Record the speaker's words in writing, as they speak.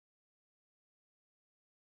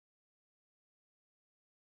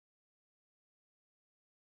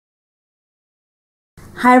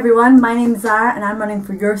Hi everyone, my name is Zara and I'm running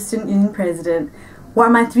for your Student Union President. What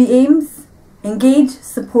are my three aims? Engage,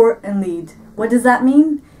 support and lead. What does that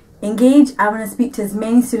mean? Engage, I want to speak to as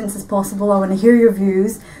many students as possible. I want to hear your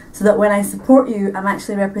views so that when I support you, I'm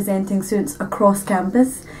actually representing students across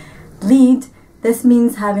campus. Lead, this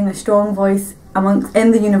means having a strong voice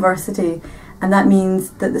in the university, and that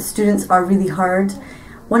means that the students are really heard.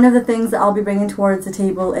 One of the things that I'll be bringing towards the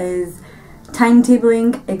table is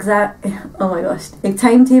timetabling, class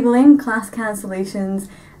cancellations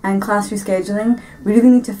and class rescheduling. We really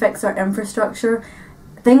need to fix our infrastructure.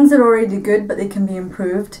 Things are already good, but they can be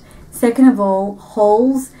improved. Second of all,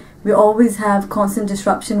 halls. We always have constant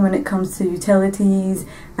disruption when it comes to utilities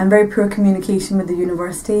and very poor communication with the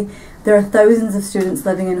university. There are thousands of students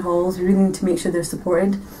living in halls. We really need to make sure they're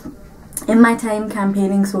supported. In my time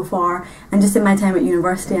campaigning so far, and just in my time at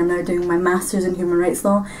university, I'm now doing my Masters in Human Rights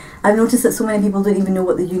Law, I've noticed that so many people don't even know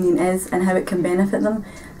what the union is and how it can benefit them.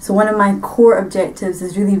 So one of my core objectives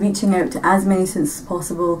is really reaching out to as many students as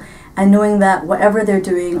possible and knowing that whatever they're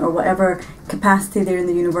doing or whatever capacity they're in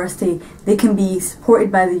the university, they can be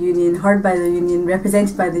supported by the union, heard by the union,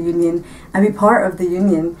 represented by the union and be part of the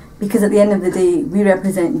union, because at the end of the day, we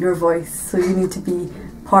represent your voice, so you need to be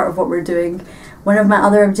part of what we're doing. One of my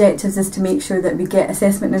other objectives is to make sure that we get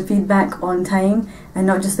assessment and feedback on time and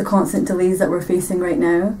not just the constant delays that we're facing right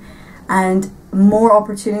now. And more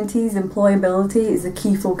opportunities, employability is a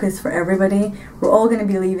key focus for everybody. We're all going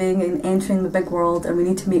to be leaving and entering the big world, and we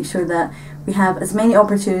need to make sure that we have as many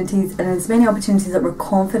opportunities and as many opportunities that we're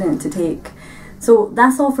confident to take. So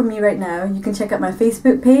that's all from me right now. You can check out my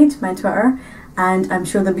Facebook page, my Twitter, and I'm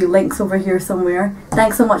sure there'll be links over here somewhere.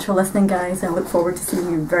 Thanks so much for listening, guys. I look forward to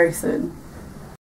seeing you very soon.